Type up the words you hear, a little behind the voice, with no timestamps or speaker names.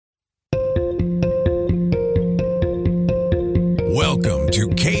Welcome to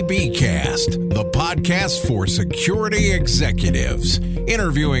KBcast, the podcast for security executives,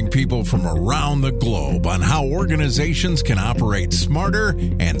 interviewing people from around the globe on how organizations can operate smarter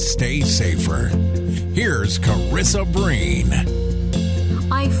and stay safer. Here's Carissa Breen.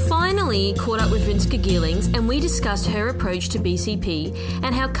 I finally caught up with Rinska Geerlings and we discussed her approach to BCP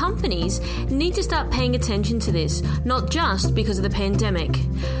and how companies need to start paying attention to this, not just because of the pandemic.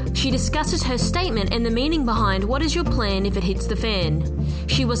 She discusses her statement and the meaning behind what is your plan if it hits the fan.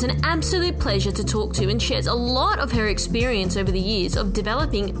 She was an absolute pleasure to talk to and shares a lot of her experience over the years of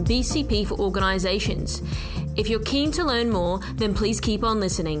developing BCP for organizations. If you're keen to learn more, then please keep on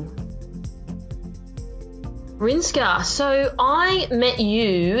listening. Rinska, so I met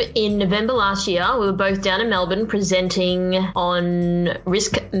you in November last year. We were both down in Melbourne presenting on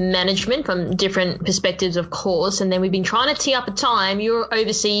risk management from different perspectives, of course, and then we've been trying to tee up a time. You were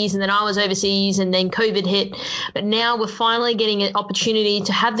overseas and then I was overseas and then COVID hit, but now we're finally getting an opportunity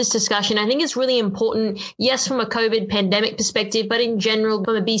to have this discussion. I think it's really important, yes, from a COVID pandemic perspective, but in general,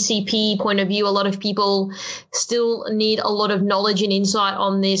 from a BCP point of view, a lot of people still need a lot of knowledge and insight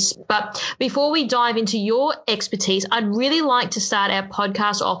on this. But before we dive into your expertise, I'd really like to start our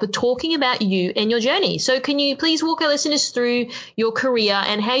podcast off with talking about you and your journey. So can you please walk our listeners through your career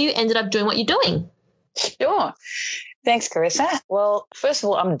and how you ended up doing what you're doing? Sure. Thanks, Carissa. Well, first of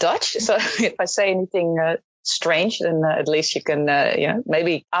all, I'm Dutch, so if I say anything strange, then at least you can,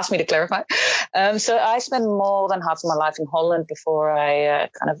 maybe ask me to clarify. So I spent more than half of my life in Holland before I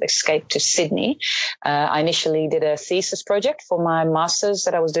kind of escaped to Sydney. I initially did a thesis project for my master's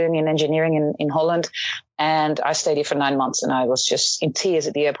that I was doing in engineering in Holland. And I stayed here for 9 months and I was just in tears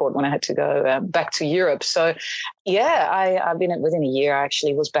at the airport when I had to go back to Europe. So, I've been within a year. I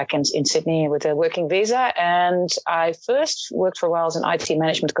actually was back in Sydney with a working visa. And I first worked for a while as an IT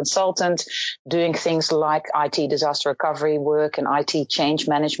management consultant, doing things like IT disaster recovery work and IT change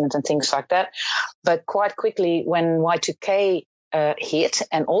management and things like that. But quite quickly, when Y2K hit,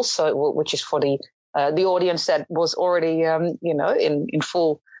 and also, which is for the audience that was already, in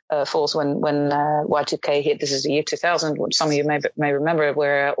full force when Y2K hit. This is the year 2000, which some of you may remember,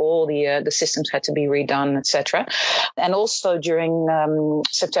 where all the systems had to be redone, etc. And also during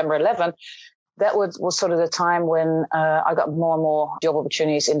September 11, that was sort of the time when I got more and more job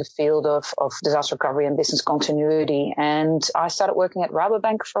opportunities in the field of disaster recovery and business continuity. And I started working at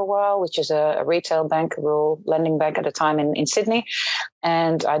Rabobank for a while, which is a retail bank, a rural lending bank at the time in Sydney.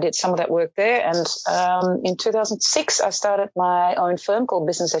 And I did some of that work there. And in 2006, I started my own firm called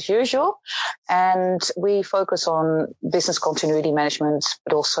Business as Usual. And we focus on business continuity management,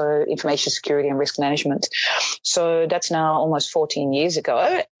 but also information security and risk management. So that's now almost 14 years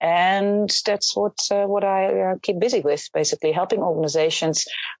ago. And that's what I keep busy with, basically helping organizations,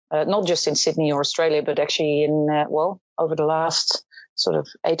 not just in Sydney or Australia, but actually over the last sort of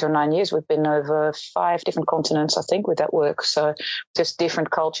 8 or 9 years, we've been over 5 different continents, I think, with that work. So just different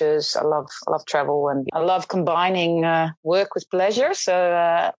cultures. I love travel and I love combining work with pleasure.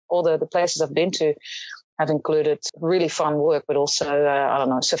 So all the places I've been to have included really fun work, but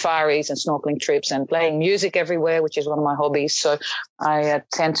also, safaris and snorkeling trips and playing music everywhere, which is one of my hobbies. So I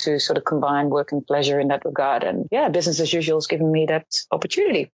tend to sort of combine work and pleasure in that regard. And business as usual has given me that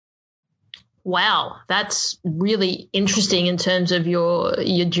opportunity. Wow, that's really interesting in terms of your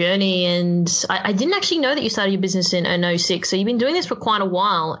journey. And I didn't actually know that you started your business in 2006. So you've been doing this for quite a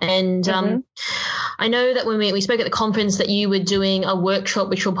while. And I know that when we spoke at the conference that you were doing a workshop,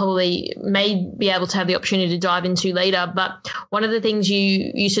 which we'll may be able to have the opportunity to dive into later. But one of the things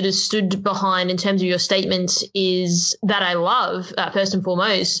you sort of stood behind in terms of your statements is that I love, first and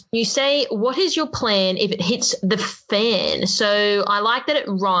foremost. You say, what is your plan if it hits the fan? So I like that it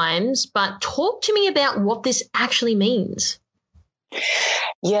rhymes, but talk to me about what this actually means.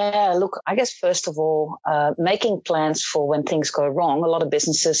 Yeah, look, I guess first of all, making plans for when things go wrong. A lot of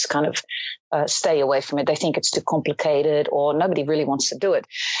businesses kind of stay away from it. They think it's too complicated or nobody really wants to do it.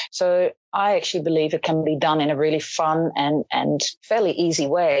 So I actually believe it can be done in a really fun and fairly easy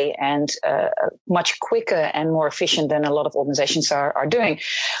way and much quicker and more efficient than a lot of organizations are doing.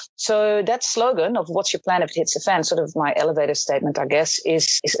 So that slogan of what's your plan if it hits the fan, sort of my elevator statement, I guess,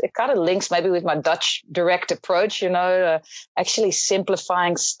 is it kind of links maybe with my Dutch direct approach, actually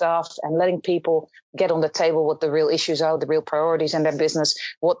simplifying stuff and letting people get on the table what the real issues are, the real priorities in their business,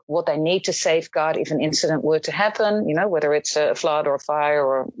 what they need to safeguard if an incident were to happen, whether it's a flood or a fire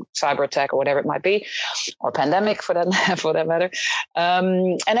or cyber attack or whatever it might be, or pandemic for that matter.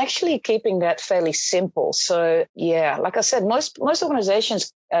 And actually keeping that fairly simple. So yeah, like I said, most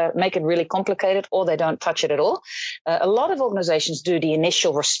organizations make it really complicated, or they don't touch it at all. A lot of organizations do the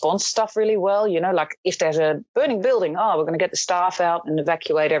initial response stuff really well. Like if there's a burning building, we're going to get the staff out and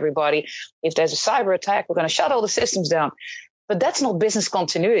evacuate everybody. If there's a cyber attack, we're going to shut all the systems down. But that's not business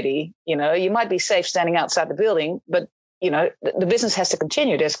continuity. You might be safe standing outside the building, but the business has to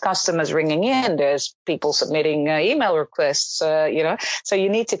continue. There's customers ringing in. There's people submitting email requests, so you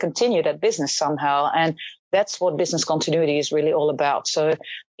need to continue that business somehow. And that's what business continuity is really all about. So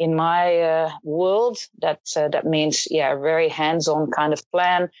in my world, that means, a very hands-on kind of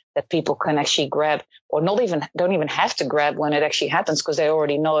plan that people can actually grab, or don't even have to grab when it actually happens, because they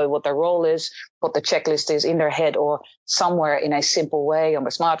already know what their role is, what the checklist is in their head, or somewhere in a simple way on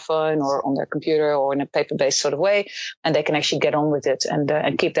their smartphone or on their computer or in a paper-based sort of way, and they can actually get on with it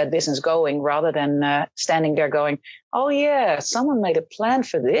and keep that business going, rather than standing there going, oh yeah, someone made a plan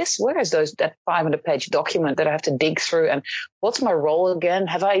for this. Where is that 500-page document that I have to dig through? And what's my role again?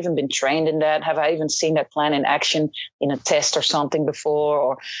 Have I even been trained in that? Have I even seen that plan in action in a test or something before?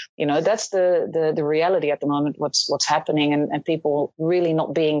 Or, that's the reality at the moment, what's happening, and people really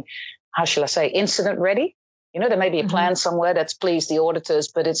not being, how shall I say, incident ready. There may be a plan somewhere that's pleased the auditors,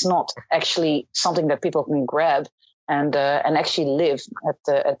 but it's not actually something that people can grab and actually live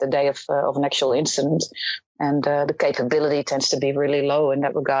at the day of an actual incident. And the capability tends to be really low in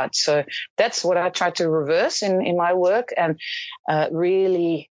that regard. So that's what I try to reverse in my work, and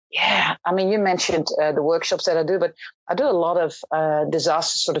really, you mentioned the workshops that I do, but I do a lot of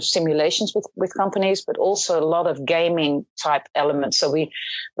disaster sort of simulations with companies, but also a lot of gaming type elements. So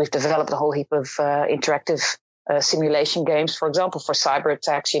we've developed a whole heap of interactive simulation games, for example, for cyber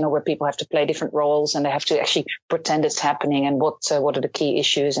attacks, where people have to play different roles and they have to actually pretend it's happening, and what are the key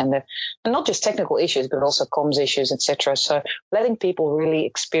issues, and not just technical issues, but also comms issues, etc. So letting people really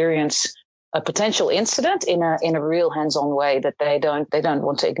experience a potential incident in a real hands-on way, that they don't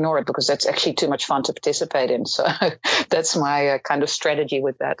want to ignore it, because that's actually too much fun to participate in. So that's my kind of strategy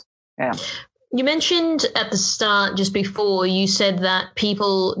with that. Yeah. You mentioned at the start, just before, you said that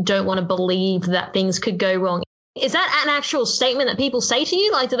people don't want to believe that things could go wrong. Is that an actual statement that people say to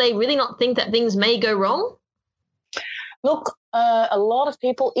you? Like, do they really not think that things may go wrong? Look, a lot of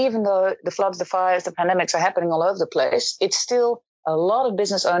people, even though the floods, the fires, the pandemics are happening all over the place, it's still a lot of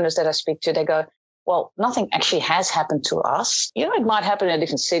business owners that I speak to, they go, well, nothing actually has happened to us. It might happen in a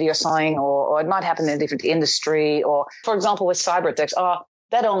different city or something, or it might happen in a different industry. Or, for example, with cyber attacks,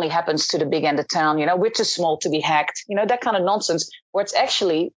 that only happens to the big end of town. We're too small to be hacked. That kind of nonsense, where it's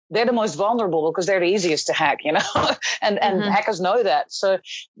actually, they're the most vulnerable because they're the easiest to hack, and hackers know that. So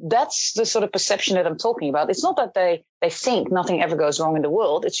that's the sort of perception that I'm talking about. It's not that they think nothing ever goes wrong in the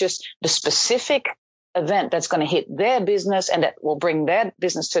world. It's just the specific event that's going to hit their business and that will bring their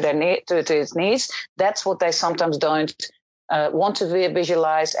business to its knees. That's what they sometimes don't want to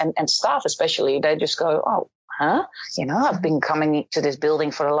visualize, and staff especially, they just go, I've been coming to this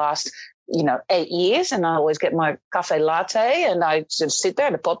building for the last 8 years, and I always get my cafe latte, and I just sit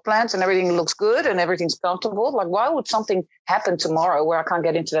there, the pot plants, and everything looks good and everything's comfortable. Like, why would something happen tomorrow where I can't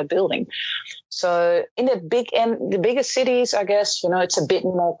get into that building? So in the bigger cities, I guess, it's a bit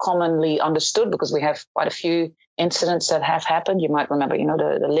more commonly understood, because we have quite a few incidents that have happened. You might remember,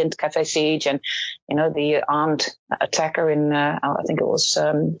 the Lindt Cafe siege, and, the armed attacker in, I think it was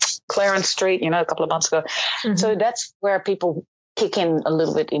Clarence Street, a couple of months ago. Mm-hmm. So that's where people kick in a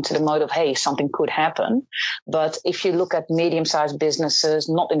little bit into the mode of, hey, something could happen. But if you look at medium-sized businesses,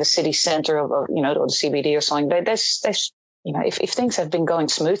 not in the city center or the CBD or something, if things have been going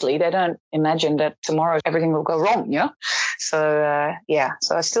smoothly, they don't imagine that tomorrow everything will go wrong. So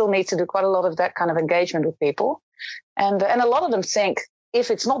so I still need to do quite a lot of that kind of engagement with people, and a lot of them think,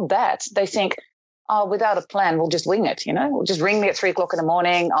 if it's not that, they think, without a plan, we'll just wing it. We'll just ring me at 3 o'clock in the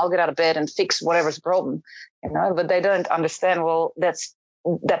morning. I'll get out of bed and fix whatever's the problem. But they don't understand. Well, that's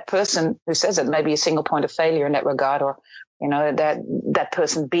that person who says it may be a single point of failure in that regard, or that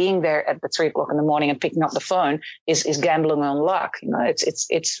person being there at the 3 o'clock in the morning and picking up the phone is gambling on luck.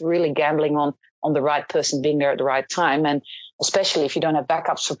 It's really gambling on the right person being there at the right time, and especially if you don't have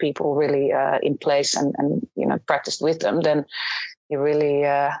backups for people really in place and practiced with them, then you really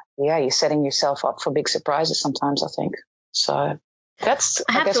you're setting yourself up for big surprises sometimes, I think. So that's,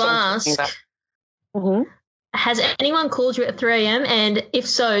 I have to ask, has anyone called you at 3 a.m.? And if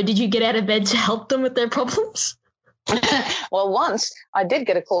so, did you get out of bed to help them with their problems? Well, once I did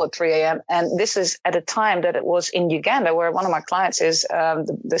get a call at 3 a.m. and this is at a time that it was in Uganda, where one of my clients is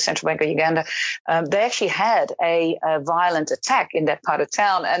the Central Bank of Uganda. They actually had a violent attack in that part of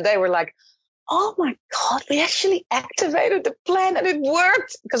town, and they were like, oh my God, we actually activated the plan and it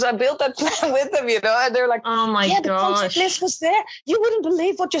worked, because I built that plan with them, and they're like, oh my gosh, the gosh, contact list was there. You wouldn't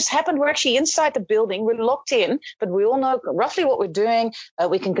believe what just happened. We're actually inside the building. We're locked in, but we all know roughly what we're doing.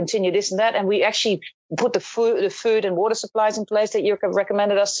 We can continue this and that. And we actually put the food and water supplies in place that you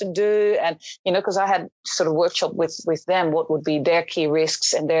recommended us to do. And, because I had sort of workshop with them, what would be their key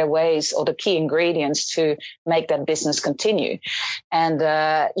risks and their ways, or the key ingredients to make that business continue. And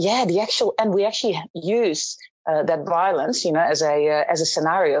we actually use that violence, as a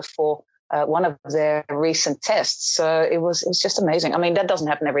scenario for one of their recent tests. So it was just amazing. I mean, that doesn't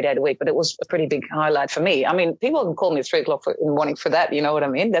happen every day of the week, but it was a pretty big highlight for me. I mean, people can call me at 3 o'clock in the morning for that. You know what I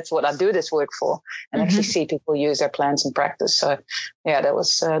mean? That's what I do this work for, and actually see people use their plans in practice. So yeah, that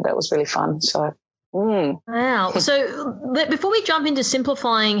was really fun. So. Wow. So before we jump into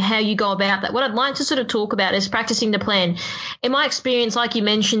simplifying how you go about that, what I'd like to sort of talk about is practicing the plan. In my experience, like you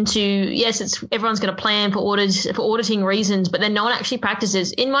mentioned, everyone's going to plan for auditing reasons, but then no one actually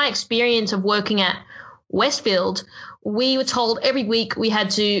practices. In my experience of working at Westfield, we were told every week we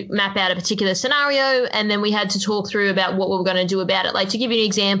had to map out a particular scenario, and then we had to talk through about what we were going to do about it. Like, to give you an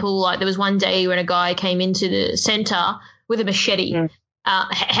example, like there was one day when a guy came into the center with a machete.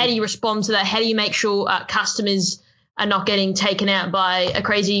 How do you respond to that? How do you make sure customers are not getting taken out by a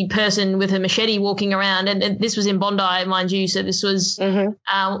crazy person with a machete walking around? And this was in Bondi, mind you, so this was a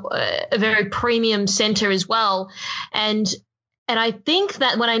very premium center as well. And I think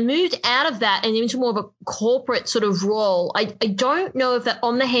that when I moved out of that and into more of a corporate sort of role, I don't know if that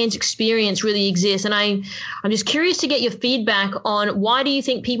on-the-hands experience really exists. And I'm just curious to get your feedback on, why do you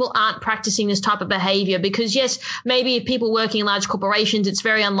think people aren't practicing this type of behavior? Because, yes, maybe if people working in large corporations, it's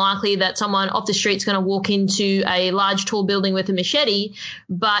very unlikely that someone off the street is going to walk into a large, tall building with a machete,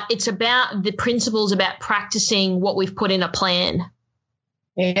 but it's about the principles about practicing what we've put in a plan.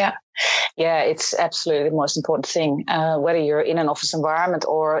 Yeah, it's absolutely the most important thing, whether you're in an office environment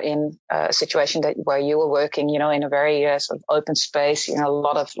or in a situation where you were working, in a very sort of open space, a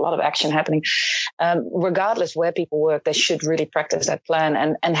lot of action happening. Regardless where people work, they should really practice that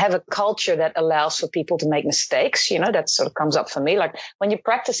plan and have a culture that allows for people to make mistakes. That sort of comes up for me. Like, when you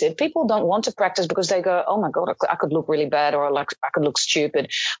practice it, people don't want to practice because they go, oh my God, I could look really bad, or like I could look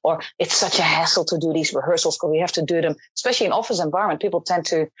stupid, or it's such a hassle to do these rehearsals because we have to do them, especially in office environment. People tend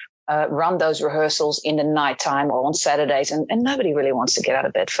to run those rehearsals in the nighttime or on Saturdays, and nobody really wants to get out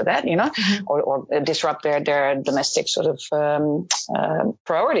of bed for that, or disrupt their domestic sort of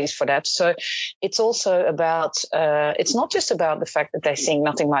priorities for that. So it's also about, it's not just about the fact that they think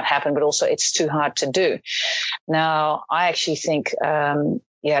nothing might happen, but also it's too hard to do. Now, I actually think,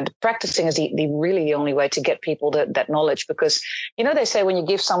 the practicing is really the only way to get people that knowledge, because, they say when you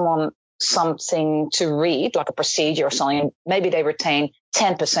give someone something to read, like a procedure or something, maybe they retain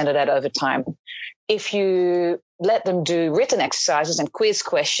 10% of that over time. If you let them do written exercises and quiz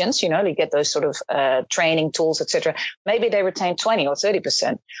questions, you get those sort of training tools, etc., maybe they retain 20 or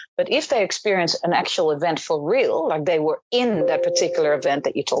 30%. But if they experience an actual event for real, like they were in that particular event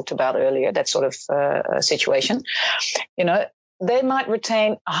that you talked about earlier, that sort of situation, they might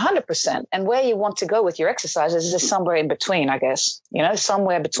retain 100%. And where you want to go with your exercises is somewhere in between, I guess,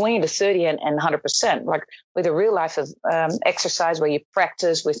 somewhere between the 30 and 100%, like with a real life of exercise where you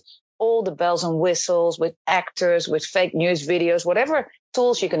practice with all the bells and whistles, with actors, with fake news videos, whatever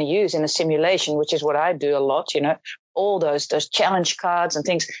tools you're going to use in a simulation, which is what I do a lot, all those challenge cards and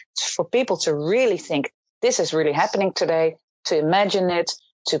things for people to really think this is really happening today, to imagine it,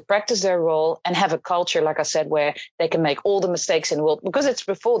 to practice their role and have a culture, like I said, where they can make all the mistakes in the world, because it's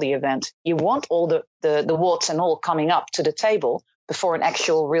before the event. You want all the warts and all coming up to the table before an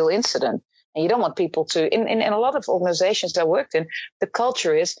actual real incident. And you don't want people to, in a lot of organizations that I worked in, the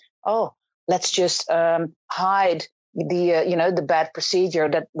culture is, let's just hide the bad procedure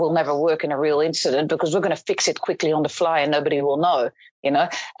that will never work in a real incident, because we're going to fix it quickly on the fly and nobody will know,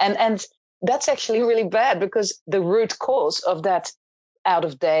 and that's actually really bad, because the root cause of that out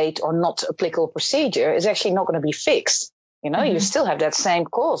of date or not applicable procedure is actually not going to be fixed. You still have that same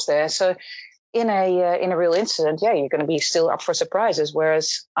cause there. So in a real incident, you're going to be still up for surprises.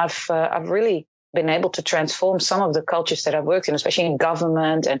 Whereas I've really been able to transform some of the cultures that I've worked in, especially in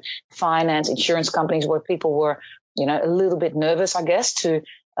government and finance, insurance companies, where people were, a little bit nervous, I guess, to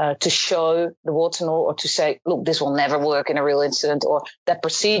show the warts and all, or to say, look, this will never work in a real incident, or that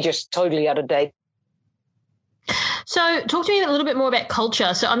procedure is totally out of date. So talk to me a little bit more about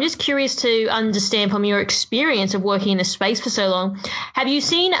culture. So I'm just curious to understand from your experience of working in this space for so long, have you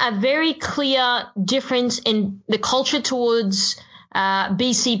seen a very clear difference in the culture towards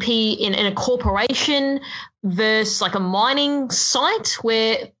BCP in a corporation versus like a mining site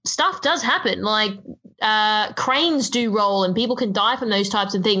where stuff does happen, like cranes do roll and people can die from those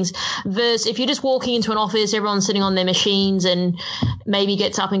types of things, versus if you're just walking into an office, everyone's sitting on their machines and maybe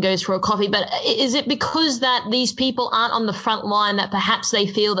gets up and goes for a coffee? But is it because that these people aren't on the front line that perhaps they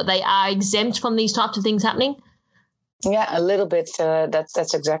feel that they are exempt from these types of things happening? Yeah, a little bit.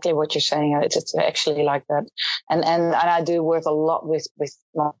 That's exactly what you're saying. It's actually like that. And I do work a lot with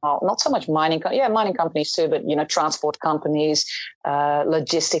not so much mining companies too, but, transport companies,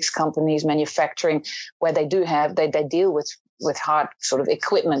 logistics companies, manufacturing, where they deal with hard sort of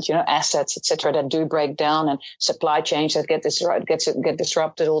equipment, assets, et cetera, that do break down, and supply chains that get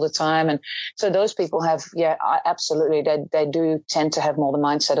disrupted all the time. And so those people have, absolutely, they do tend to have more the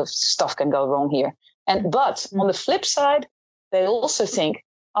mindset of stuff can go wrong here. But on the flip side, they also think,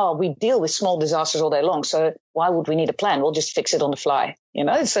 we deal with small disasters all day long, so why would we need a plan? We'll just fix it on the fly,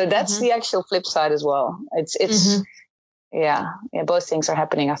 So that's the actual flip side as well. It's both things are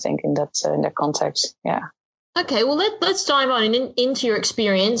happening, I think, in that context. Yeah. Okay, well, let's dive on into your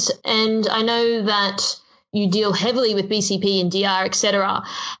experience. And I know that you deal heavily with BCP and DR, et cetera,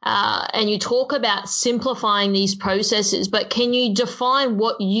 and you talk about simplifying these processes, but can you define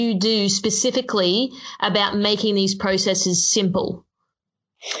what you do specifically about making these processes simple?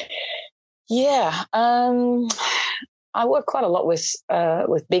 Yeah, I work quite a lot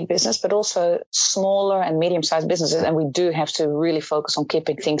with big business, but also smaller and medium-sized businesses, and we do have to really focus on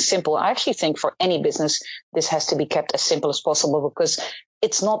keeping things simple. I actually think for any business, this has to be kept as simple as possible, because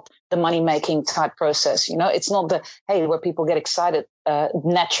it's not the money-making type process. It's not where people get excited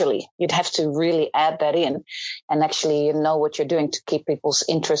naturally. You'd have to really add that in and actually know what you're doing to keep people's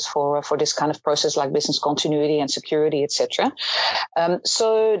interest for this kind of process, like business continuity and security, etc.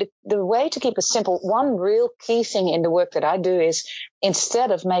 So the way to keep it simple, one real key thing in the work that I do is, instead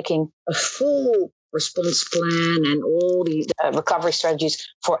of making a full response plan and all the recovery strategies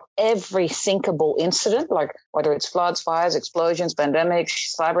for every thinkable incident, like whether it's floods, fires, explosions,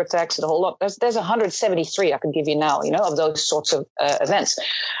 pandemics, cyber attacks, the whole lot. There's 173 I can give you now, of those sorts of events.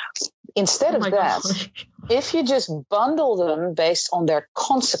 Instead of that, if you just bundle them based on their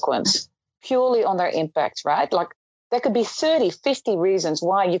consequence, purely on their impact, right? Like there could be 30, 50 reasons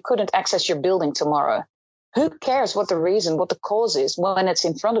why you couldn't access your building tomorrow. Who cares what the cause is when it's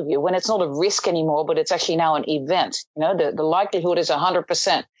in front of you, when it's not a risk anymore, but it's actually now an event? The likelihood is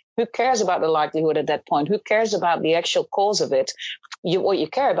 100%. Who cares about the likelihood at that point? Who cares about the actual cause of it? What you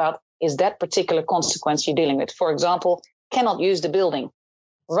care about is that particular consequence you're dealing with. For example, cannot use the building.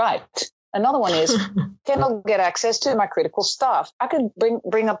 Right. Another one is cannot get access to my critical staff. I could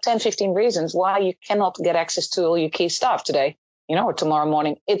bring up 10, 15 reasons why you cannot get access to all your key staff today. Or tomorrow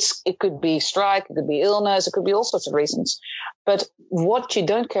morning. It could be strike, it could be illness, it could be all sorts of reasons. But what you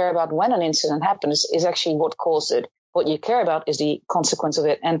don't care about when an incident happens is actually what caused it. What you care about is the consequence of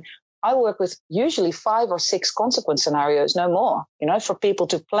it. And I work with usually 5 or 6 consequence scenarios, no more, for people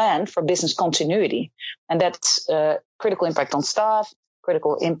to plan for business continuity. And that's critical impact on staff,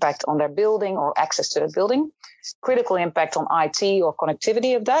 critical impact on their building or access to the building, critical impact on IT or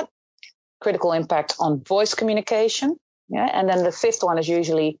connectivity of that, critical impact on voice communication. Yeah, and then the 5th one is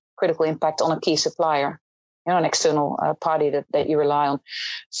usually critical impact on a key supplier, an external party that you rely on.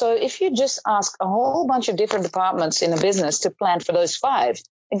 So if you just ask a whole bunch of different departments in a business to plan for those 5,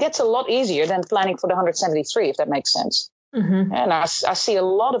 it gets a lot easier than planning for the 173, if that makes sense. Mm-hmm. And I see a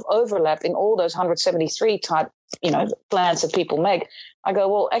lot of overlap in all those 173 type, plans that people make. I go,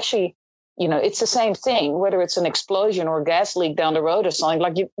 well, actually, it's the same thing, whether it's an explosion or a gas leak down the road or something.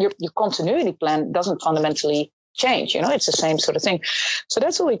 Like your continuity plan doesn't fundamentally change, it's the same sort of thing. So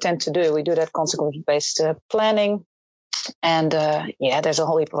that's what we tend to do. We do that consequence-based planning. And there's a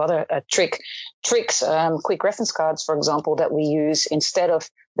whole heap of other tricks, quick reference cards, for example, that we use instead of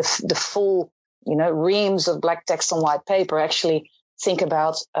the full, reams of black text on white paper. Actually think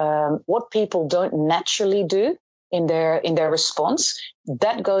about what people don't naturally do in their response.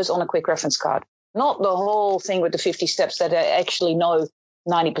 That goes on a quick reference card, not the whole thing with the 50 steps that I actually know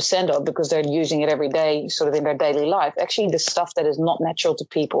 90% of because they're using it every day, sort of in their daily life. Actually, the stuff that is not natural to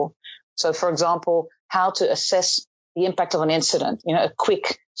people. So, for example, how to assess the impact of an incident, a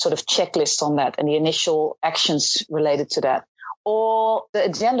quick sort of checklist on that and the initial actions related to that. Or the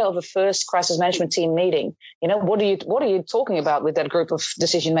agenda of a first crisis management team meeting. What are you talking about with that group of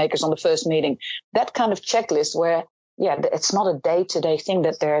decision makers on the first meeting? That kind of checklist where it's not a day-to-day thing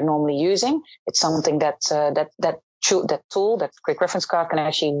that they're normally using. It's something that tool, that quick reference card can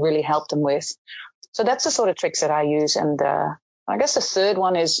actually really help them with. So that's the sort of tricks that I use. And I guess the third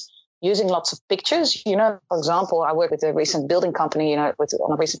one is using lots of pictures. For example, I work with a recent building company, on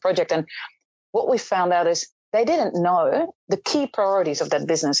a recent project. And what we found out is they didn't know the key priorities of that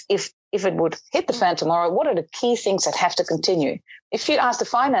business. If it would hit the fan tomorrow, what are the key things that have to continue? If you ask the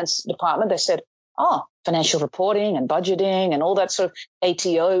finance department, they said, financial reporting and budgeting and all that sort of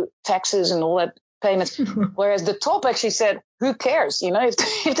ATO taxes and all that payments. Whereas the top actually said, who cares?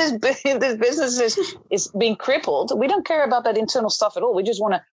 If this business is being crippled, we don't care about that internal stuff at all. We just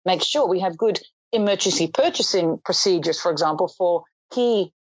want to make sure we have good emergency purchasing procedures, for example, for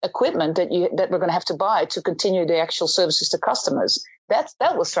key equipment that we're going to have to buy to continue the actual services to customers.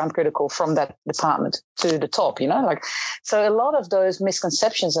 That was time critical from that department to the top, So a lot of those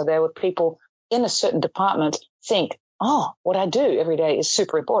misconceptions are there with people in a certain department think, what I do every day is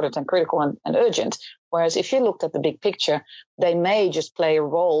super important and critical and urgent. Whereas if you looked at the big picture, they may just play a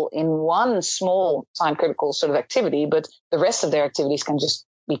role in one small time critical sort of activity, but the rest of their activities can just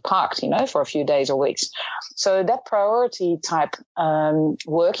be parked, for a few days or weeks. So that priority type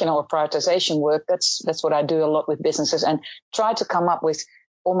work, or prioritization work, that's what I do a lot with businesses, and try to come up with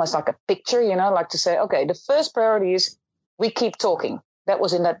almost like a picture, like to say, okay, the first priority is we keep talking. That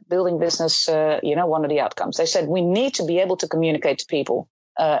was in that building business, one of the outcomes. They said we need to be able to communicate to people.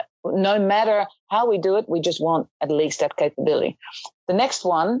 No matter how we do it, we just want at least that capability. The next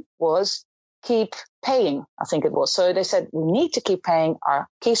one was keep paying, I think it was. So they said we need to keep paying our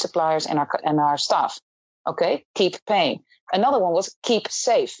key suppliers and our staff. Okay, keep paying. Another one was keep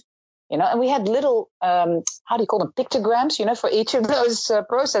safe. And we had little, how do you call them, pictograms, for each of those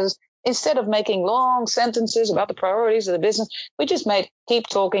processes. Instead of making long sentences about the priorities of the business, we just made keep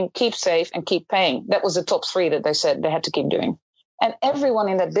talking, keep safe, and keep paying. That was the top three that they said they had to keep doing. And everyone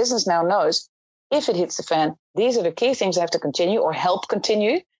in that business now knows if it hits the fan, these are the key things I have to continue or help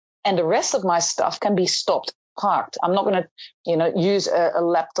continue. And the rest of my stuff can be stopped, parked. I'm not going to, use a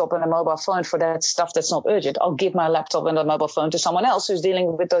laptop and a mobile phone for that stuff that's not urgent. I'll give my laptop and a mobile phone to someone else who's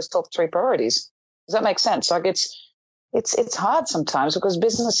dealing with those top three priorities. Does that make sense? Like it's hard sometimes because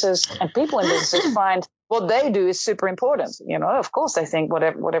businesses and people in businesses find what they do is super important. Of course they think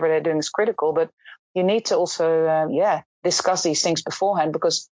whatever they're doing is critical, but you need to also, discuss these things beforehand,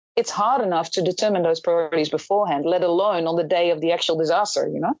 because it's hard enough to determine those priorities beforehand, let alone on the day of the actual disaster,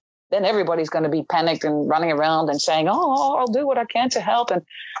 Then everybody's going to be panicked and running around and saying, I'll do what I can to help. And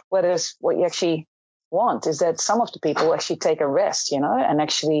whereas what you actually want is that some of the people actually take a rest, and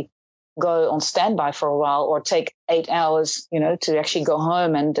actually go on standby for a while, or take 8 hours, to actually go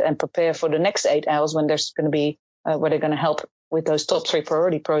home and prepare for the next 8 hours when there's going to be, where they're going to help with those top three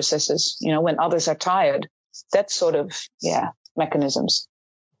priority processes, when others are tired. That sort of, mechanisms.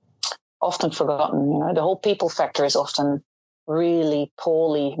 Often forgotten, the whole people factor is often really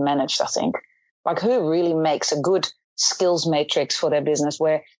poorly managed, I think. Like, who really makes a good skills matrix for their business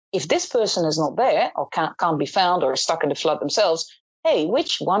where if this person is not there or can't be found or is stuck in the flood themselves, hey,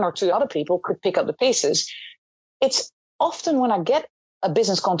 which one or two other people could pick up the pieces? It's often when I get a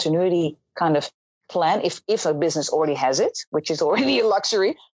business continuity kind of plan, if a business already has it, which is already a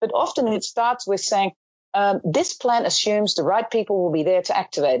luxury, but often it starts with saying, this plan assumes the right people will be there to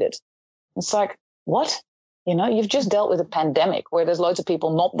activate it. It's like, what? You've just dealt with a pandemic where there's loads of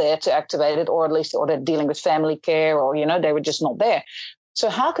people not there to activate it, or at least, or they're dealing with family care, or, they were just not there. So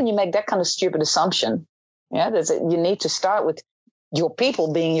how can you make that kind of stupid assumption? You need to start with your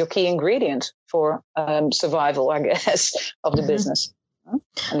people being your key ingredient for survival, I guess, of the business.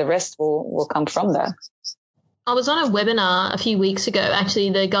 And the rest will come from that. I was on a webinar a few weeks ago,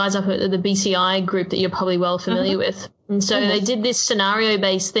 actually, the guys up at the BCI group that you're probably well familiar with. And so they did this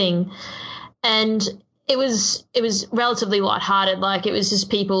scenario-based thing, and it was relatively lighthearted. Like, it was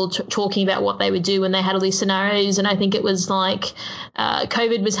just people talking about what they would do when they had all these scenarios. And I think it was like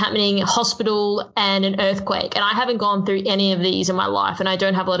COVID was happening, a hospital, and an earthquake. And I haven't gone through any of these in my life, and I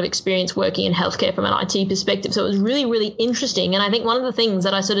don't have a lot of experience working in healthcare from an IT perspective. So it was really, really interesting. And I think one of the things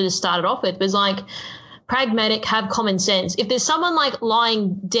that I sort of just started off with was like, pragmatic, have common sense. If there's someone like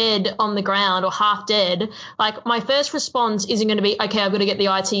lying dead on the ground or half dead, like my first response isn't going to be, okay, I've got to get the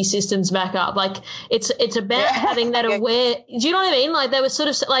IT systems back up. Like it's about having that aware. Do you know what I mean? Like they were sort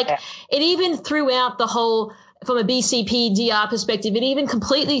of like it even threw out the whole from a BCP DR perspective, it even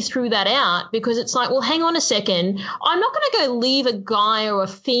completely threw that out, because it's like, well, hang on a second. I'm not going to go leave a guy or a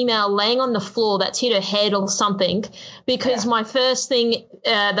female laying on the floor that's hit her head or something, because my first thing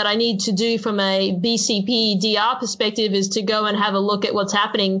that I need to do from a BCP DR perspective is to go and have a look at what's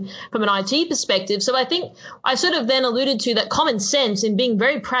happening from an IT perspective. So I think I sort of then alluded to that common sense and being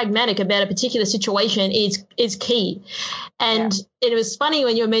very pragmatic about a particular situation is key. And it was funny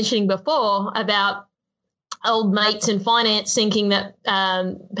when you were mentioning before about old mates in finance thinking that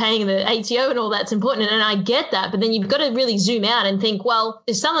paying the ATO and all that's important, and I get that, but then you've got to really zoom out and think, well,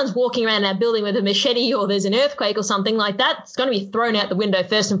 if someone's walking around that building with a machete or there's an earthquake or something like that, it's going to be thrown out the window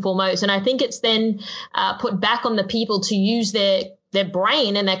first and foremost. And I think it's then put back on the people to use their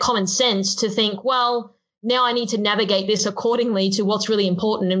brain and their common sense to think, well, now I need to navigate this accordingly to what's really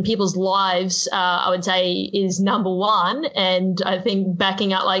important in people's lives, I would say, is number one. And I think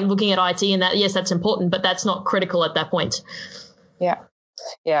backing up, like looking at IT and that, yes, that's important, but that's not critical at that point. Yeah.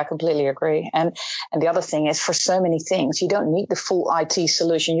 Yeah, I completely agree. And the other thing is, for so many things, you don't need the full IT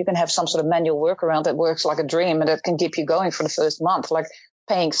solution. You can have some sort of manual workaround that works like a dream and that can keep you going for the first month, like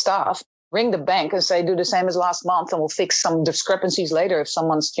paying staff. Ring the bank and say, do the same as last month, and we'll fix some discrepancies later if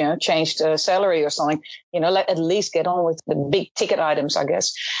someone's, changed salary or something. At least get on with the big ticket items, I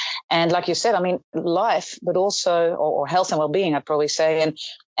guess. And like you said, I mean, life, but also, or health and well-being, I'd probably say,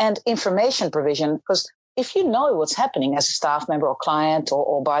 and information provision, because if you know what's happening as a staff member or client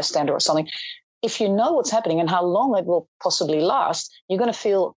or bystander or something, if you know what's happening and how long it will possibly last, you're going to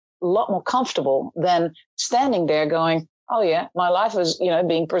feel a lot more comfortable than standing there going, oh yeah, my life is,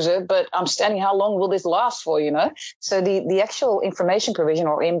 being preserved, but I'm standing, how long will this last for, So the actual information provision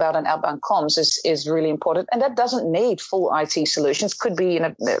or inbound and outbound comms is really important. And that doesn't need full IT solutions. Could be,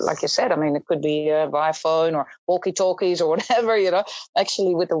 like you said, I mean, it could be via phone or walkie-talkies or whatever,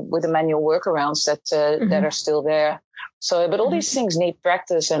 actually with the manual workarounds that are still there. So, but all these things need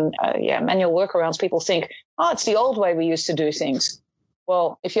practice and, manual workarounds. People think, oh, it's the old way we used to do things.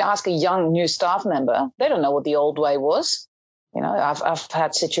 Well, if you ask a young new staff member, they don't know what the old way was. I've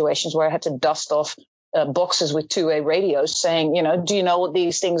had situations where I had to dust off boxes with two-way radios saying, do you know what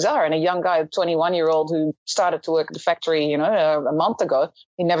these things are? And a young guy, a 21-year-old who started to work at the factory, a month ago,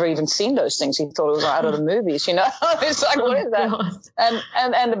 he never even seen those things. He thought it was out of the movies, It's like, what is that?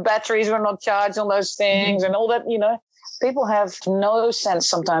 And the batteries were not charged on those things and all that, People have no sense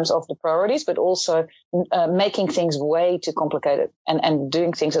sometimes of the priorities, but also making things way too complicated and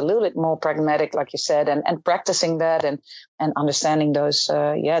doing things a little bit more pragmatic, like you said, and practicing that and understanding those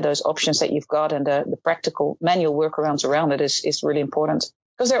options that you've got and the practical manual workarounds around it is really important,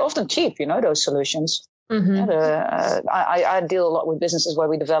 because they're often cheap, those solutions. Mm-hmm. I deal a lot with businesses where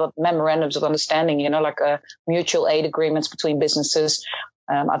we develop memorandums of understanding, like mutual aid agreements between businesses.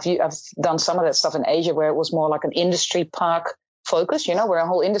 I've done some of that stuff in Asia where it was more like an industry park focus, where a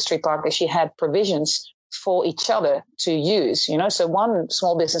whole industry park actually had provisions for each other to use, So one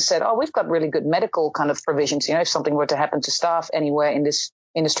small business said, oh, we've got really good medical kind of provisions, if something were to happen to staff anywhere in this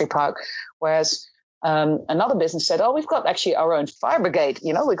industry park. Whereas another business said, oh, we've got actually our own fire brigade,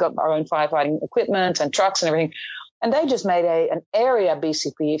 we've got our own firefighting equipment and trucks and everything. And they just made an area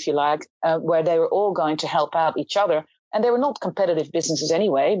BCP, if you like, where they were all going to help out each other. And they were not competitive businesses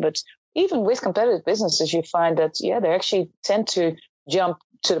anyway, but even with competitive businesses, you find that, they actually tend to jump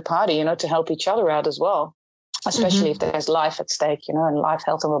to the party, to help each other out as well, especially if there's life at stake, and life,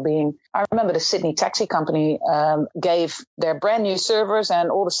 health and well-being. I remember the Sydney Taxi Company gave their brand new servers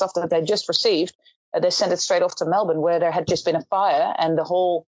and all the stuff that they just received. They sent it straight off to Melbourne, where there had just been a fire, and the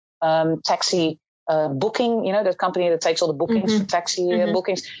whole taxi booking, the company that takes all the bookings for taxi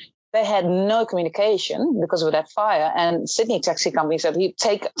bookings, they had no communication because of that fire. And Sydney Taxi Company said, "You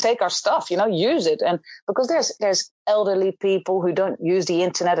take our stuff, use it." And because there's elderly people who don't use the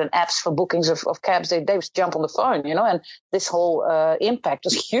internet and apps for bookings of cabs, they just jump on the phone, and this whole impact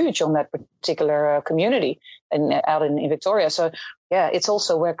was huge on that particular community and out in Victoria. So it's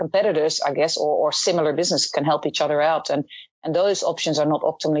also where competitors, I guess, or similar business can help each other out. And those options are not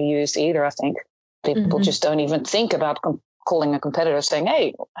optimally used either, I think. People just don't even think about calling a competitor saying,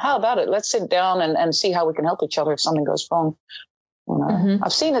 hey, how about it? Let's sit down and see how we can help each other if something goes wrong.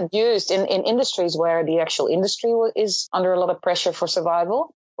 I've seen it used in industries where the actual industry is under a lot of pressure for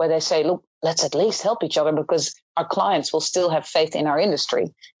survival, where they say, look, let's at least help each other because our clients will still have faith in our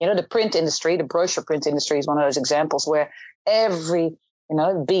industry. The print industry, the brochure print industry is one of those examples where every,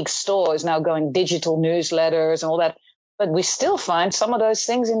 big store is now going digital newsletters and all that. But we still find some of those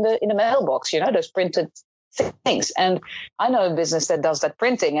things in the mailbox, those printed things. And I know a business that does that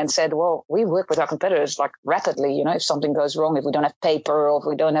printing and said, well, we work with our competitors like rapidly, if something goes wrong, if we don't have paper or if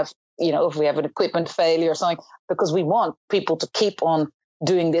we don't have, if we have an equipment failure or something, because we want people to keep on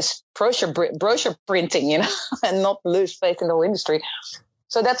doing this brochure printing, and not lose faith in the whole industry.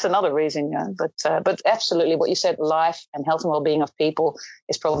 So that's another reason. Yeah. But absolutely, what you said, life and health and well-being of people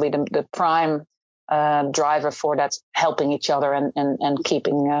is probably the prime driver for that, helping each other and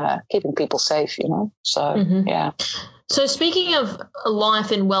keeping people safe. So yeah. So speaking of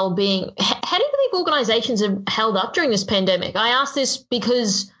life and well-being, how do you think organisations have held up during this pandemic? I ask this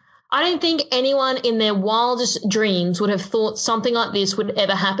because I don't think anyone in their wildest dreams would have thought something like this would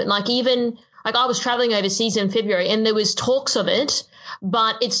ever happen. Like I was traveling overseas in February and there was talks of it,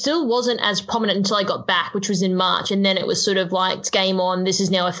 but it still wasn't as prominent until I got back, which was in March. And then it was sort of like, it's game on. This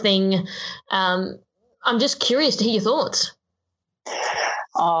is now a thing. I'm just curious to hear your thoughts.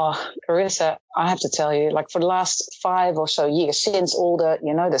 Oh, Carissa, I have to tell you, like for the last 5 or so years, since all the,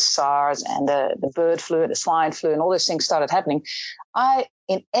 the SARS and the bird flu, the swine flu and all those things started happening,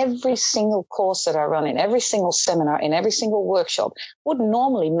 in every single course that I run, in every single seminar, in every single workshop, would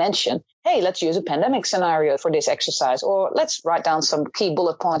normally mention, hey, let's use a pandemic scenario for this exercise, or let's write down some key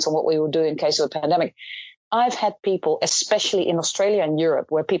bullet points on what we would do in case of a pandemic. I've had people, especially in Australia and Europe,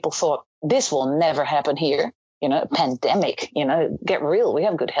 where people thought, this will never happen here. A pandemic, get real. We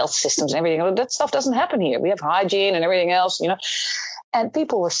have good health systems and everything. That stuff doesn't happen here. We have hygiene and everything else, And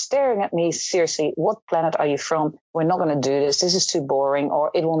people were staring at me, seriously, what planet are you from? We're not going to do this. This is too boring,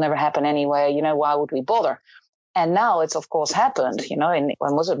 or it will never happen anyway. Why would we bother? And now it's, of course, happened,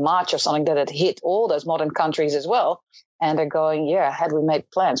 when was it, March or something, that it hit all those modern countries as well. And they're going, yeah, had we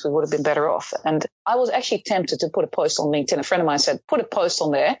made plans, we would have been better off. And I was actually tempted to put a post on LinkedIn. A friend of mine said, put a post on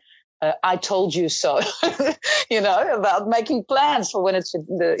there. I told you so, about making plans for when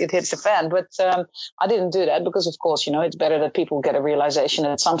it hits the fan. But I didn't do that because, of course, it's better that people get a realization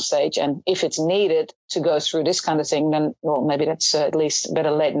at some stage. And if it's needed to go through this kind of thing, then, well, maybe that's at least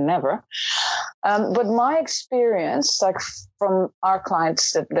better late than never. But my experience, like from our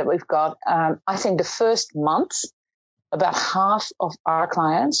clients that we've got, I think the first month, about half of our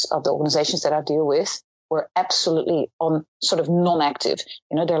clients, of the organizations that I deal with, were absolutely on sort of non-active.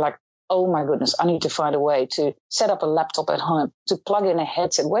 They're like, oh my goodness, I need to find a way to set up a laptop at home, to plug in a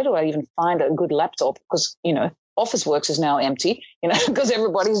headset. Where do I even find a good laptop? Because, Officeworks is now empty, because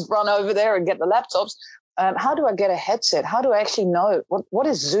everybody's run over there and get the laptops. How do I get a headset? How do I actually know? What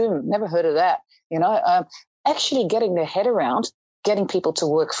is Zoom? Never heard of that. Actually getting their head around, getting people to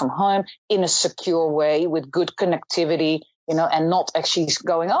work from home in a secure way with good connectivity, and not actually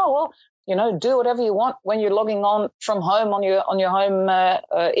going, oh, well, do whatever you want when you're logging on from home on your home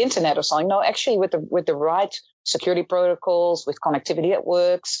internet or something. No, actually with the right security protocols, with connectivity that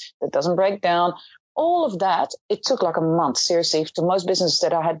works, that doesn't break down, all of that. It took like a month, seriously. To most businesses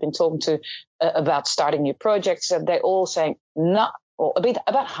that I had been talking to about starting new projects, they all saying, no, or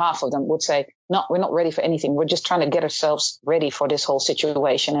about half of them would say, no, we're not ready for anything. We're just trying to get ourselves ready for this whole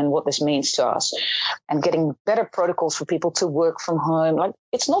situation and what this means to us, and getting better protocols for people to work from home. Like,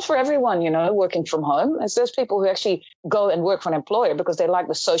 it's not for everyone, working from home. There's people who actually go and work for an employer because they like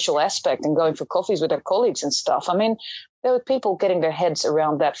the social aspect and going for coffees with their colleagues and stuff. I mean, there were people getting their heads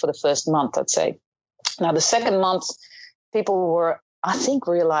around that for the first month, I'd say. Now, the second month, people were, I think,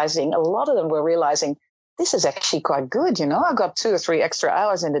 a lot of them were realizing, this is actually quite good. I've got 2 or 3 extra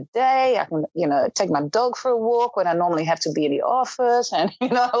hours in the day. I can, take my dog for a walk when I normally have to be in the office, and,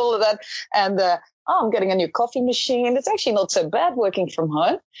 all of that. And, I'm getting a new coffee machine. It's actually not so bad working from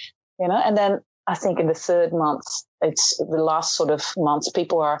home, And then I think in the third month, it's the last sort of months,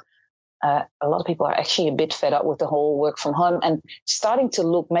 a lot of people are actually a bit fed up with the whole work from home and starting to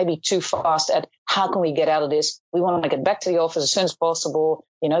look maybe too fast at how can we get out of this? We want to get back to the office as soon as possible,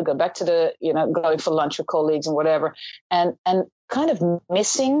 go back to the, going for lunch with colleagues and whatever, and kind of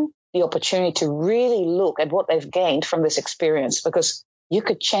missing the opportunity to really look at what they've gained from this experience, because you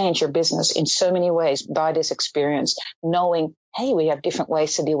could change your business in so many ways by this experience, knowing, hey, we have different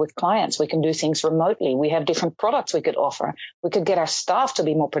ways to deal with clients. We can do things remotely. We have different products we could offer. We could get our staff to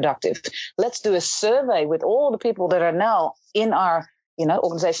be more productive. Let's do a survey with all the people that are now in our,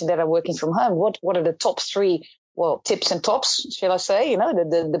 organization that are working from home. What are the top 3, tips and tops, shall I say?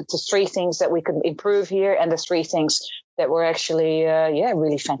 The 3 things that we can improve here, and the 3 things that were actually,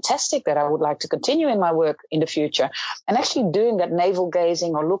 really fantastic that I would like to continue in my work in the future. And actually doing that navel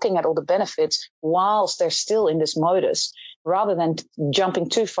gazing or looking at all the benefits whilst they're still in this modus, rather than jumping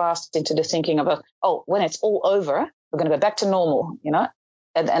too fast into the thinking about, when it's all over, we're going to go back to normal,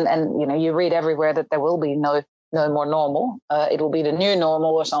 and you read everywhere that there will be no more normal. It will be the new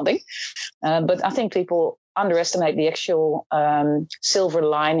normal or something. But I think people underestimate the actual silver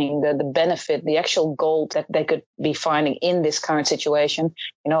lining, the benefit, the actual gold that they could be finding in this current situation,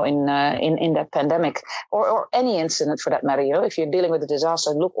 in that pandemic or any incident for that matter. If you're dealing with a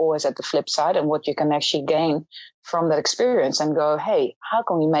disaster, look always at the flip side and what you can actually gain from that experience and go, hey, how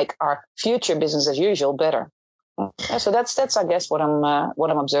can we make our future business as usual better? So that's I guess what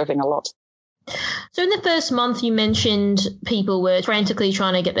I'm observing a lot. So in the first month, you mentioned people were frantically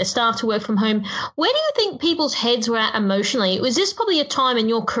trying to get their staff to work from home. Where do you think people's heads were at emotionally? Was this probably a time in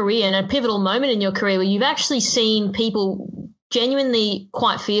your career and a pivotal moment in your career where you've actually seen people genuinely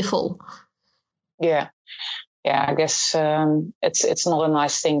quite fearful? Yeah, I guess it's not a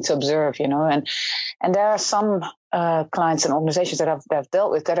nice thing to observe, and there are some clients and organizations that I've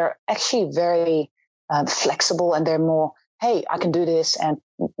dealt with that are actually very flexible, and they're more, hey, I can do this, and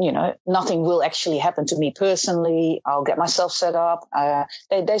nothing will actually happen to me personally. I'll get myself set up.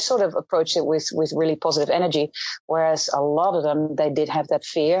 They sort of approach it with really positive energy, whereas a lot of them, they did have that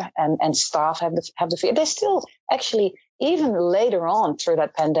fear, and staff have the fear. They still actually, even later on through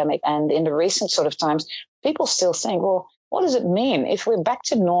that pandemic and in the recent sort of times, people still think, well, what does it mean if we're back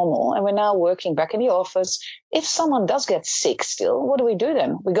to normal and we're now working back in the office? If someone does get sick still, what do we do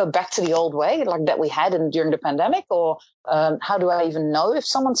then? We go back to the old way like that we had during the pandemic? Or how do I even know if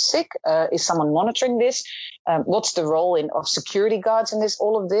someone's sick? Is someone monitoring this? What's the role of security guards in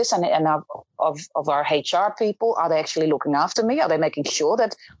all of this? And of our HR people? Are they actually looking after me? Are they making sure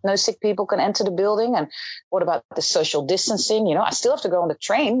that no sick people can enter the building? And what about the social distancing? I still have to go on the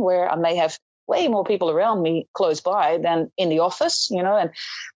train where I may have way more people around me close by than in the office, and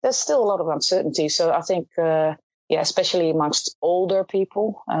there's still a lot of uncertainty. So I think, especially amongst older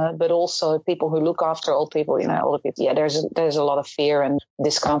people, but also people who look after old people, older people, there's a lot of fear and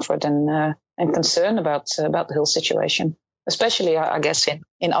discomfort and concern about the whole situation. Especially, I guess,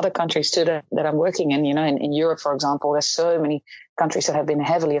 in other countries too that I'm working in, in Europe, for example, there's so many countries that have been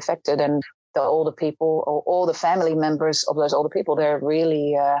heavily affected, and the older people or all the family members of those older people, they're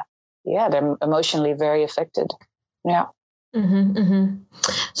really they're emotionally very affected. Yeah. Mm-hmm, mm-hmm.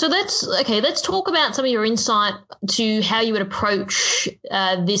 So let's talk about some of your insight to how you would approach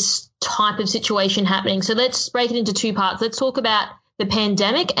this type of situation happening. So let's break it into two parts. Let's talk about the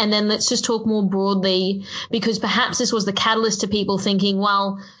pandemic, and then let's just talk more broadly, because perhaps this was the catalyst to people thinking,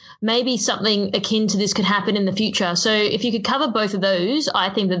 well, maybe something akin to this could happen in the future. So if you could cover both of those,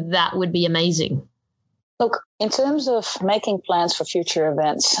 I think that would be amazing. Look, in terms of making plans for future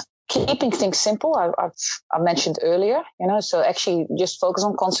events, keeping things simple, I mentioned earlier, so actually just focus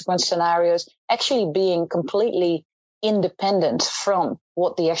on consequence scenarios, actually being completely independent from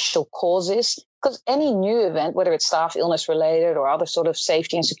what the actual cause is. Because any new event, whether it's staff illness related or other sort of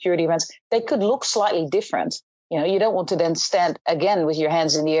safety and security events, they could look slightly different. You don't want to then stand again with your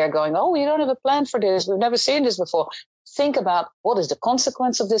hands in the air going, oh, we don't have a plan for this. We've never seen this before. Think about what is the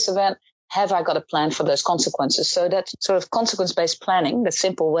consequence of this event. Have I got a plan for those consequences? So that sort of consequence-based planning, the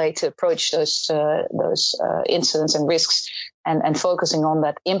simple way to approach those incidents and risks and focusing on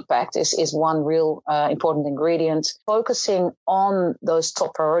that impact is one real important ingredient. Focusing on those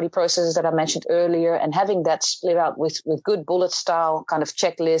top priority processes that I mentioned earlier and having that split out with good bullet style kind of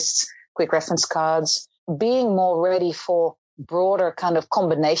checklists, quick reference cards, being more ready for broader kind of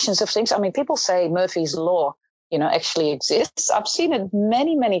combinations of things. I mean, people say Murphy's Law actually exists. I've seen it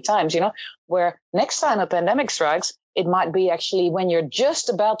many, many times, where next time a pandemic strikes, it might be actually when you're just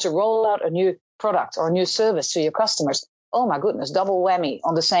about to roll out a new product or a new service to your customers. Oh my goodness, double whammy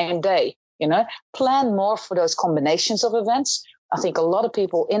on the same day, plan more for those combinations of events. I think a lot of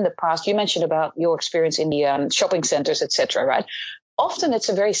people in the past, you mentioned about your experience in the shopping centers, etc., right? Often it's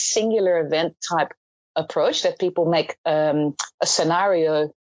a very singular event type approach that people make a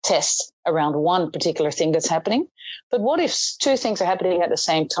scenario test around one particular thing that's happening. But what if two things are happening at the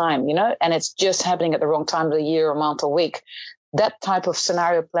same time, and it's just happening at the wrong time of the year or month or week? That type of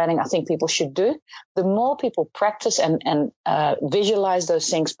scenario planning, I think people should do. The more people practice and visualize those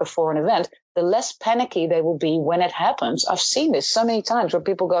things before an event, the less panicky they will be when it happens. I've seen this so many times where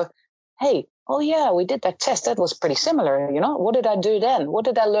people go, hey, oh yeah, we did that test. That was pretty similar. What did I do then? What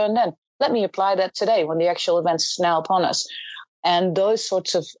did I learn then? Let me apply that today when the actual event's now upon us. And those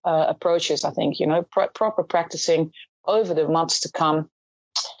sorts of approaches, I think, proper practicing over the months to come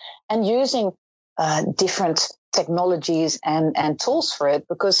and using different technologies and tools for it.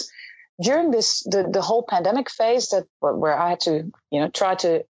 Because during the whole pandemic phase where I had to, try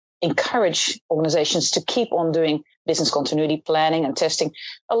to encourage organizations to keep on doing business continuity planning and testing,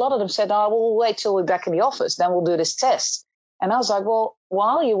 a lot of them said, oh, we'll wait till we're back in the office, then we'll do this test. And I was like, well,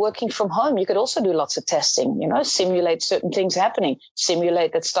 while you're working from home, you could also do lots of testing, simulate certain things happening,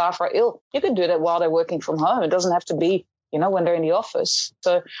 simulate that staff are ill. You could do that while they're working from home. It doesn't have to be, when they're in the office.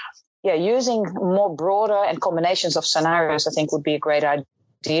 So, yeah, using more broader and combinations of scenarios, I think would be a great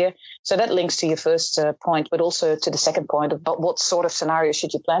idea. So that links to your first point, but also to the second point about what sort of scenario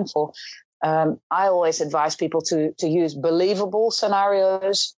should you plan for. I always advise people to use believable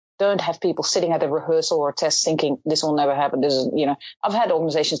scenarios. Don't have people sitting at a rehearsal or test thinking this will never happen. This is, I've had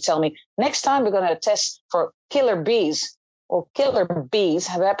organizations tell me next time we're going to test for killer bees. Well, killer bees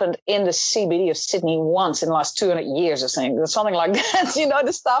have happened in the CBD of Sydney once in the last 200 years or something like that.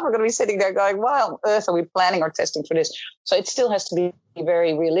 The staff are going to be sitting there going, why on earth are we planning or testing for this? So it still has to be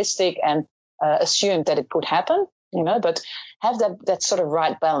very realistic and assumed that it could happen, but have that sort of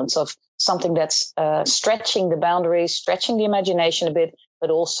right balance of something that's stretching the boundaries, stretching the imagination a bit, but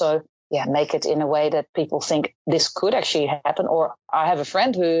also, make it in a way that people think this could actually happen. Or I have a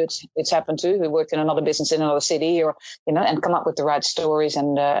friend who it's happened to, who worked in another business in another city, or, and come up with the right stories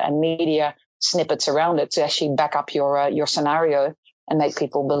and media snippets around it to actually back up your scenario and make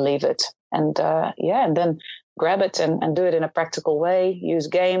people believe it. And, and then grab it and do it in a practical way. Use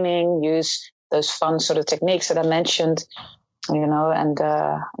gaming, use those fun sort of techniques that I mentioned. And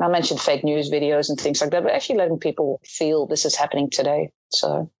I mentioned fake news videos and things like that, but actually letting people feel this is happening today.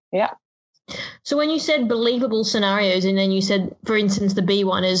 So, yeah. So when you said believable scenarios, and then you said, for instance, the B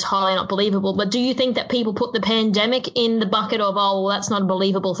one is highly not believable, but do you think that people put the pandemic in the bucket of, oh, well, that's not a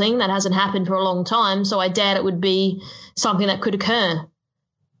believable thing, that hasn't happened for a long time, so I doubt it would be something that could occur?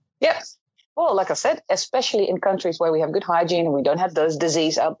 Yes. Well, like I said, especially in countries where we have good hygiene and we don't have those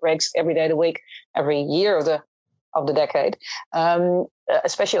disease outbreaks every day of the week, every year of the decade,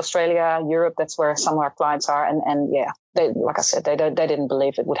 especially Australia, Europe, that's where some of our clients are. And they, like I said, they didn't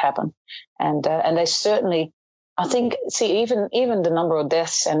believe it would happen. And they certainly, I think, even the number of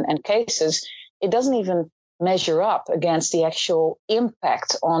deaths and cases, it doesn't even measure up against the actual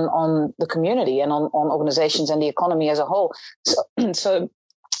impact on the community and on organizations and the economy as a whole. So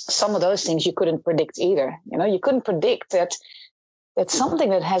some of those things you couldn't predict either. You couldn't predict that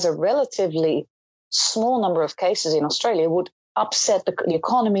something that has a relatively small number of cases in Australia would upset the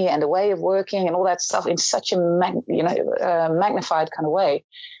economy and the way of working and all that stuff in such a magnified kind of way.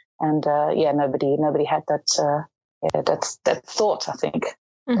 And nobody had that thought, I think,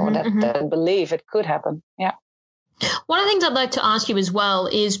 or that belief it could happen. Yeah. One of the things I'd like to ask you as well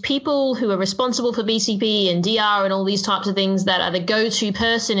is people who are responsible for BCP and DR and all these types of things that are the go-to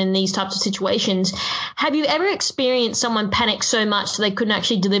person in these types of situations. Have you ever experienced someone panic so much so they couldn't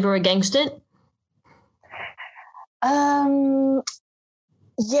actually deliver against it?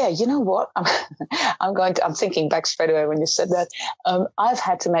 Yeah, you know what? I'm thinking back straight away when you said that. I've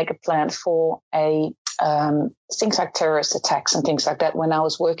had to make a plan for things like terrorist attacks and things like that when I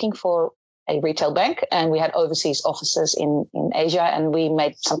was working for a retail bank, and we had overseas offices in Asia, and we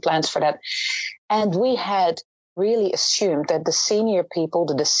made some plans for that. And we had really assumed that the senior people,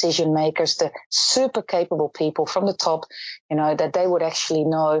 the decision makers, the super capable people from the top, that they would actually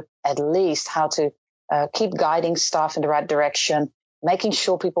know at least how to keep guiding staff in the right direction, making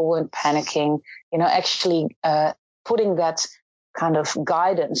sure people weren't panicking, actually putting that kind of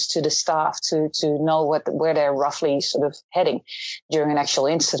guidance to the staff to know where they're roughly sort of heading during an actual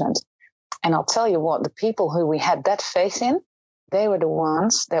incident. And I'll tell you what, the people who we had that faith in, they were the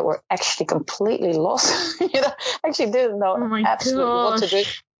ones that were actually completely lost, actually didn't know absolutely what to do.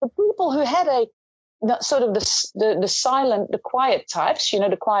 The people who had sort of the silent, the quiet types,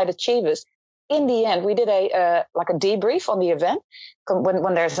 the quiet achievers, in the end, we did a debrief on the event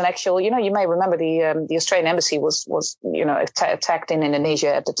when there's an actual, you may remember the Australian embassy was attacked in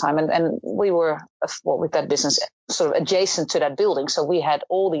Indonesia at the time, and we were with that business sort of adjacent to that building, so we had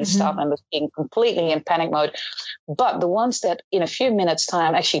all these staff members being completely in panic mode. But the ones that in a few minutes'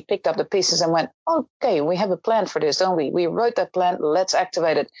 time actually picked up the pieces and went, okay, we have a plan for this, don't we? We wrote that plan, let's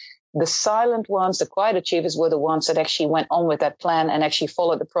activate it. The silent ones, the quiet achievers, were the ones that actually went on with that plan and actually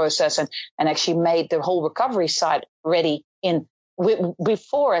followed the process and actually made the whole recovery side ready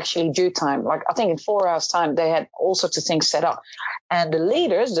before actually due time. Like I think in 4 hours' time, they had all sorts of things set up. And the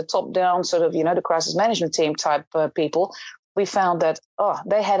leaders, the top-down sort of, the crisis management team type people, we found that,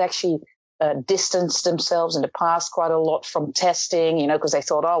 they had actually distanced themselves in the past quite a lot from testing, because they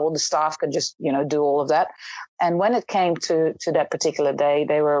thought, the staff can just, do all of that. And when it came to that particular day,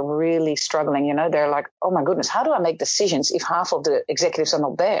 they were really struggling. They're like, oh my goodness, how do I make decisions if half of the executives are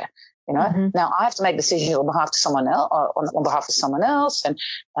not there? Now I have to make decisions on behalf of someone else, on behalf of someone else. And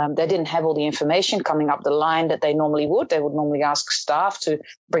they didn't have all the information coming up the line that they normally would. They would normally ask staff to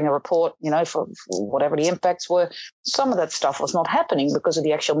bring a report, for whatever the impacts were. Some of that stuff was not happening because of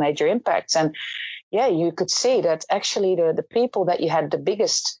the actual major impacts. And yeah, you could see that actually the people that you had the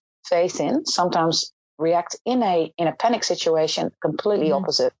biggest faith in sometimes react in a panic situation completely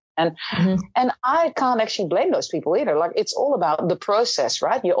opposite. And I can't actually blame those people either. Like, it's all about the process,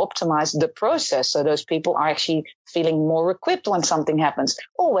 right? You optimize the process so those people are actually feeling more equipped when something happens,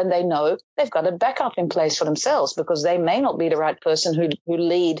 or when they know they've got a backup in place for themselves, because they may not be the right person who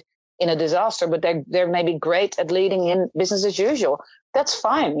lead in a disaster, but they're maybe great at leading in business as usual. That's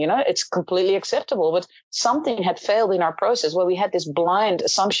fine, it's completely acceptable. But something had failed in our process where we had this blind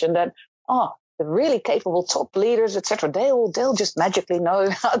assumption that, the really capable top leaders, etc., they'll just magically know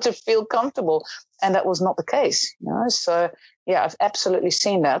how to feel comfortable. And that was not the case. So yeah, I've absolutely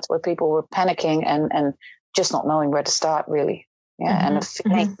seen that, where people were panicking and just not knowing where to start, really. Yeah. And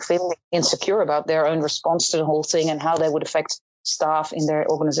feeling insecure about their own response to the whole thing and how they would affect staff in their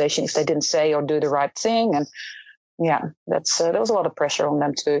organization if they didn't say or do the right thing. And yeah, there was a lot of pressure on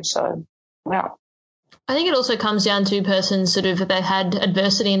them too. So yeah. I think it also comes down to persons sort of, if they had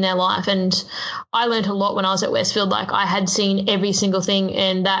adversity in their life. And I learned a lot when I was at Westfield. Like, I had seen every single thing,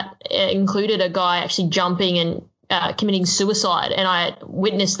 and that included a guy actually jumping and committing suicide, and I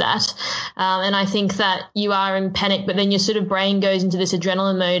witnessed that. And I think that you are in panic, but then your sort of brain goes into this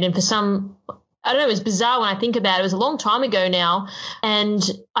adrenaline mode. And for some, I don't know, it's bizarre when I think about it. It was a long time ago now, and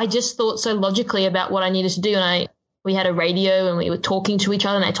I just thought so logically about what I needed to do. And we had a radio and we were talking to each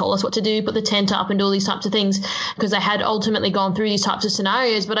other, and they told us what to do, put the tent up and do all these types of things, because they had ultimately gone through these types of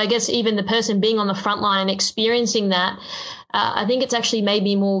scenarios. But I guess even the person being on the front line and experiencing that, I think it's actually made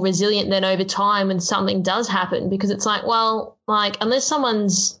me more resilient than over time when something does happen, because it's like, well, like, unless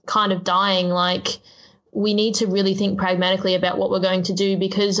someone's kind of dying, like, we need to really think pragmatically about what we're going to do,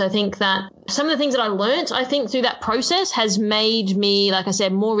 because I think that some of the things that I learnt, I think through that process has made me, like I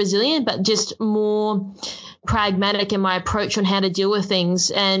said, more resilient, but just more pragmatic in my approach on how to deal with things.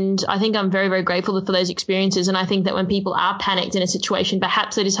 And I think I'm very, very grateful for those experiences. And I think that when people are panicked in a situation,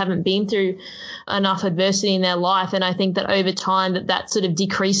 perhaps they just haven't been through enough adversity in their life. And I think that over time that sort of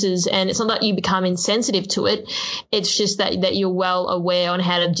decreases, and it's not that you become insensitive to it. It's just that you're well aware on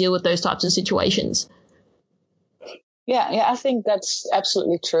how to deal with those types of situations. Yeah, I think that's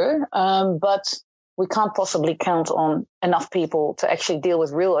absolutely true. But we can't possibly count on enough people to actually deal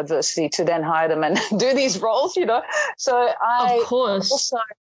with real adversity to then hire them and do these roles, So of course. Also,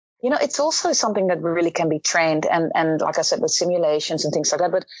 it's also something that really can be trained, and like I said, with simulations and things like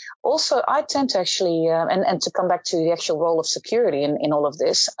that. But also, I tend to actually, and to come back to the actual role of security in all of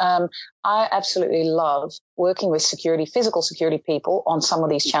this, I absolutely love working with physical security people on some of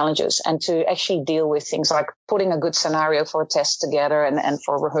these challenges, and to actually deal with things like putting a good scenario for a test together and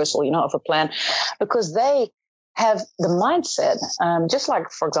for a rehearsal, of a plan, because they have the mindset, just like,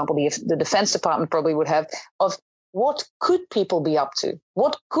 for example, the Defense Department probably would have, of what could people be up to?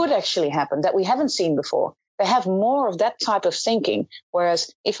 What could actually happen that we haven't seen before? They have more of that type of thinking.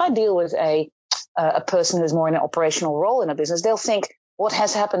 Whereas if I deal with a person who's more in an operational role in a business, they'll think, what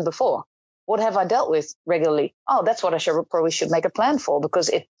has happened before? What have I dealt with regularly? Oh, that's what I probably should make a plan for, because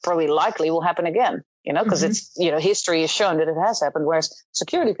it probably likely will happen again, because it's, history has shown that it has happened. Whereas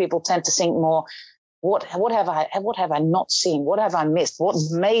security people tend to think more, what have I not seen? What have I missed? What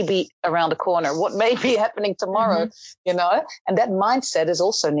may be around the corner? What may be happening tomorrow? And that mindset is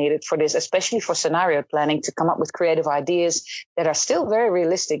also needed for this, especially for scenario planning, to come up with creative ideas that are still very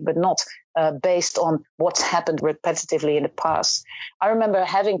realistic, but not based on what's happened repetitively in the past. I remember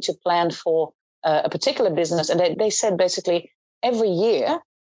having to plan for a particular business, and they said basically every year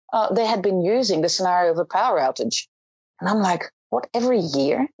they had been using the scenario of a power outage. And I'm like, what, every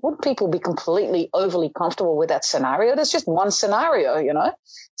year? Would people be completely overly comfortable with that scenario? There's just one scenario,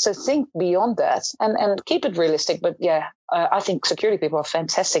 So think beyond that and keep it realistic. But yeah, I think security people are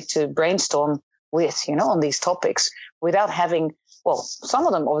fantastic to brainstorm with, on these topics without having, well, some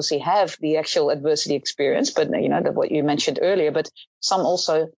of them obviously have the actual adversity experience, but what you mentioned earlier, but some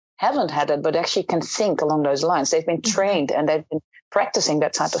also haven't had it, but actually can think along those lines. They've been trained and they've been practicing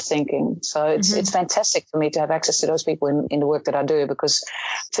that type of thinking. So it's fantastic for me to have access to those people in the work that I do, because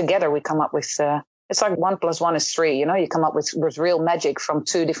together we come up with, it's like 1 + 1 is 3, you come up with real magic from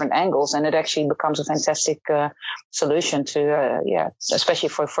two different angles, and it actually becomes a fantastic solution to, especially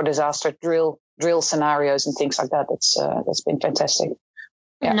for disaster drill scenarios and things like that. That's been fantastic.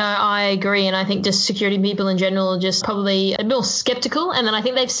 Yeah. No, I agree. And I think just security people in general are just probably a bit more skeptical. And then I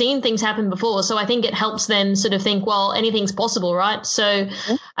think they've seen things happen before. So I think it helps them sort of think, well, anything's possible, right? So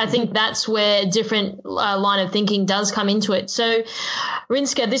I think that's where a different line of thinking does come into it. So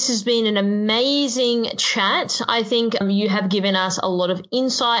Rinska, this has been an amazing chat. I think you have given us a lot of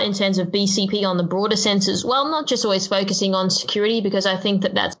insight in terms of BCP on the broader sense as well, not just always focusing on security, because I think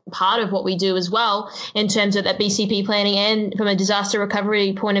that that's part of what we do as well in terms of that BCP planning and from a disaster recovery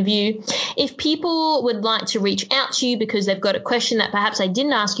point of view. If people would like to reach out to you because they've got a question that perhaps I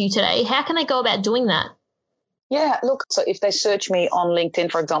didn't ask you today, how can they go about doing that? Yeah, look, so if they search me on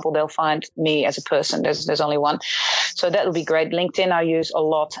LinkedIn, for example, they'll find me as a person. There's only one. So that would be great. LinkedIn I use a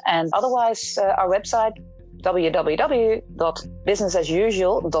lot. And otherwise, our website,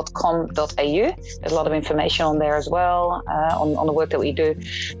 www.businessasusual.com.au. There's a lot of information on there as well, on the work that we do.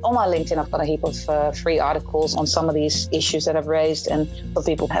 On my LinkedIn, I've got a heap of free articles on some of these issues that I've raised and for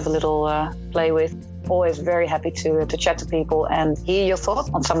people to have a little play with. Always very happy to chat to people and hear your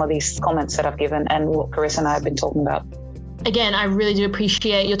thoughts on some of these comments that I've given and what Carissa and I have been talking about. Again, I really do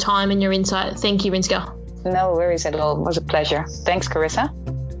appreciate your time and your insight. Thank you, Rinska. No worries at all. It was a pleasure. Thanks, Carissa.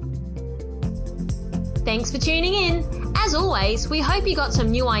 Thanks for tuning in. As always, we hope you got some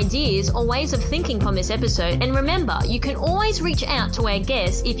new ideas or ways of thinking from this episode. And remember, you can always reach out to our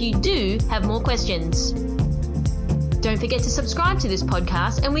guests if you do have more questions. Don't forget to subscribe to this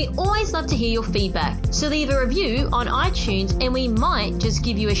podcast, and we always love to hear your feedback. So leave a review on iTunes and we might just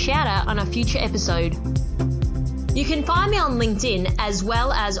give you a shout out on a future episode. You can find me on LinkedIn as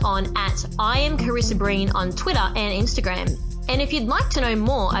well as on @IamCarissaBreen on Twitter and Instagram. And if you'd like to know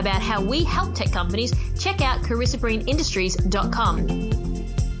more about how we help tech companies, check out CarissaBreenIndustries.com.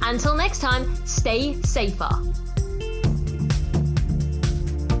 Until next time, stay safer.